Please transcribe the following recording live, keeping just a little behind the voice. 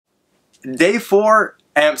Day 4,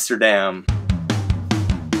 Amsterdam.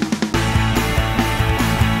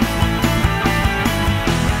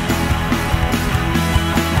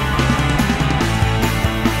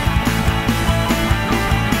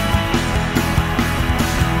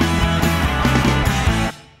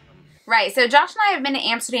 Right, so Josh and I have been to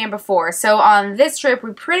Amsterdam before, so on this trip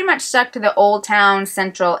we pretty much stuck to the Old Town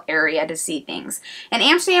Central area to see things. And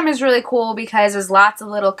Amsterdam is really cool because there's lots of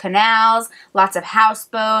little canals, lots of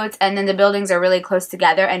houseboats, and then the buildings are really close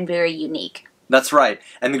together and very unique. That's right.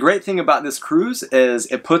 And the great thing about this cruise is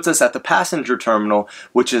it puts us at the passenger terminal,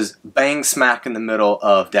 which is bang smack in the middle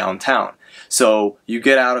of downtown. So you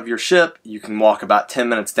get out of your ship, you can walk about 10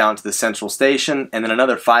 minutes down to the central station, and then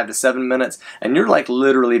another 5 to 7 minutes, and you're like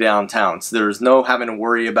literally downtown. So there's no having to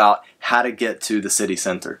worry about how to get to the city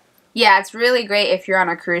center. Yeah, it's really great if you're on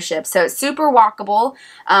a cruise ship. So it's super walkable.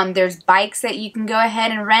 There's bikes that you can go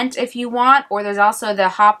ahead and rent if you want, or there's also the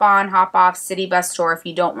hop-on, hop-off city bus tour if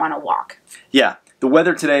you don't want to walk. Yeah, the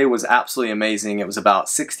weather today was absolutely amazing. It was about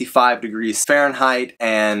 65 degrees Fahrenheit,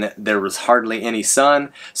 and there was hardly any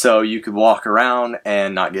sun, so you could walk around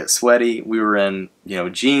and not get sweaty. We were in,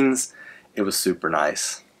 jeans. It was super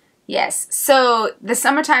nice. Yes, so the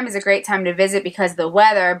summertime is a great time to visit because of the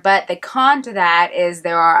weather, but the con to that is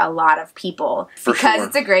there are a lot of people because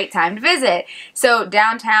it's a great time to visit. So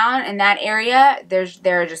downtown in that area,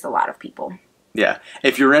 there are just a lot of people. Yeah,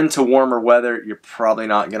 if you're into warmer weather, you're probably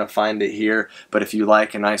not going to find it here, but if you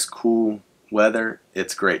like a nice cool weather,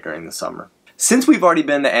 it's great during the summer. Since we've already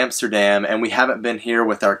been to Amsterdam and we haven't been here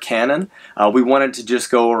with our Canon, we wanted to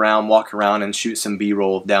just go around, walk around, and shoot some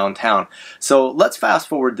B-roll of downtown. So let's fast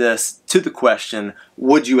forward this to the question,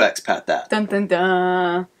 would you expat that? Dun dun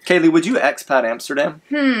dun. Kalie, would you expat Amsterdam?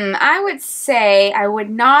 I would say I would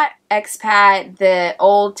not expat the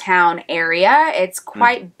Old Town area. It's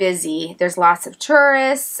quite busy. There's lots of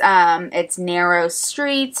tourists. It's narrow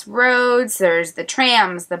streets, roads. There's the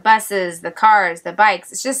trams, the buses, the cars, the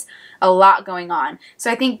bikes. It's just a lot going on.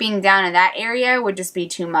 So I think being down in that area would just be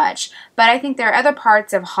too much. But I think there are other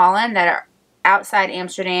parts of Holland that are outside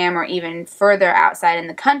Amsterdam or even further outside in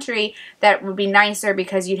the country that would be nicer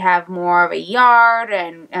because you'd have more of a yard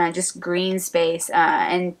and just green space,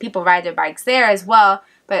 and people ride their bikes there as well,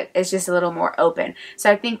 but it's just a little more open.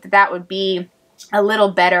 So I think that would be a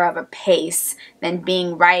little better of a pace than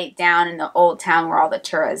being right down in the old town where all the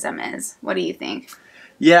tourism is. What do you think?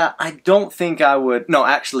 Yeah, I don't think I would. No,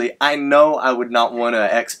 actually, I know I would not want to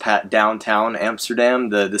expat downtown Amsterdam,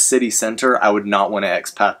 the city center. I would not want to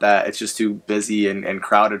expat that. It's just too busy and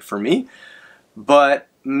crowded for me. But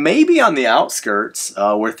maybe on the outskirts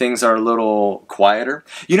where things are a little quieter.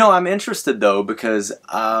 I'm interested though because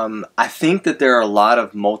I think that there are a lot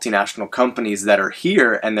of multinational companies that are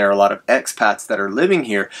here and there are a lot of expats that are living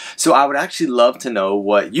here. So I would actually love to know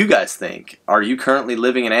what you guys think. Are you currently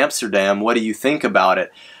living in Amsterdam? What do you think about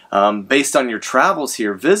it? Based on your travels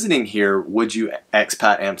here, visiting here, would you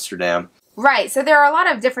expat Amsterdam? Right, so there are a lot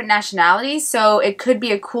of different nationalities, so it could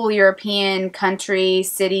be a cool European country,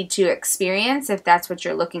 city to experience if that's what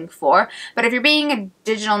you're looking for. But if you're being a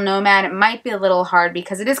digital nomad, it might be a little hard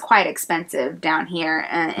because it is quite expensive down here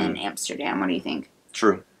in Amsterdam. What do you think?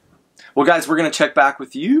 True. Well, guys, we're going to check back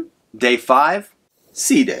with you. Day 5,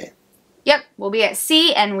 Sea Day. Yep, we'll be at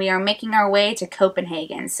sea and we are making our way to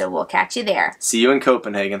Copenhagen, so we'll catch you there. See you in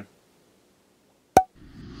Copenhagen.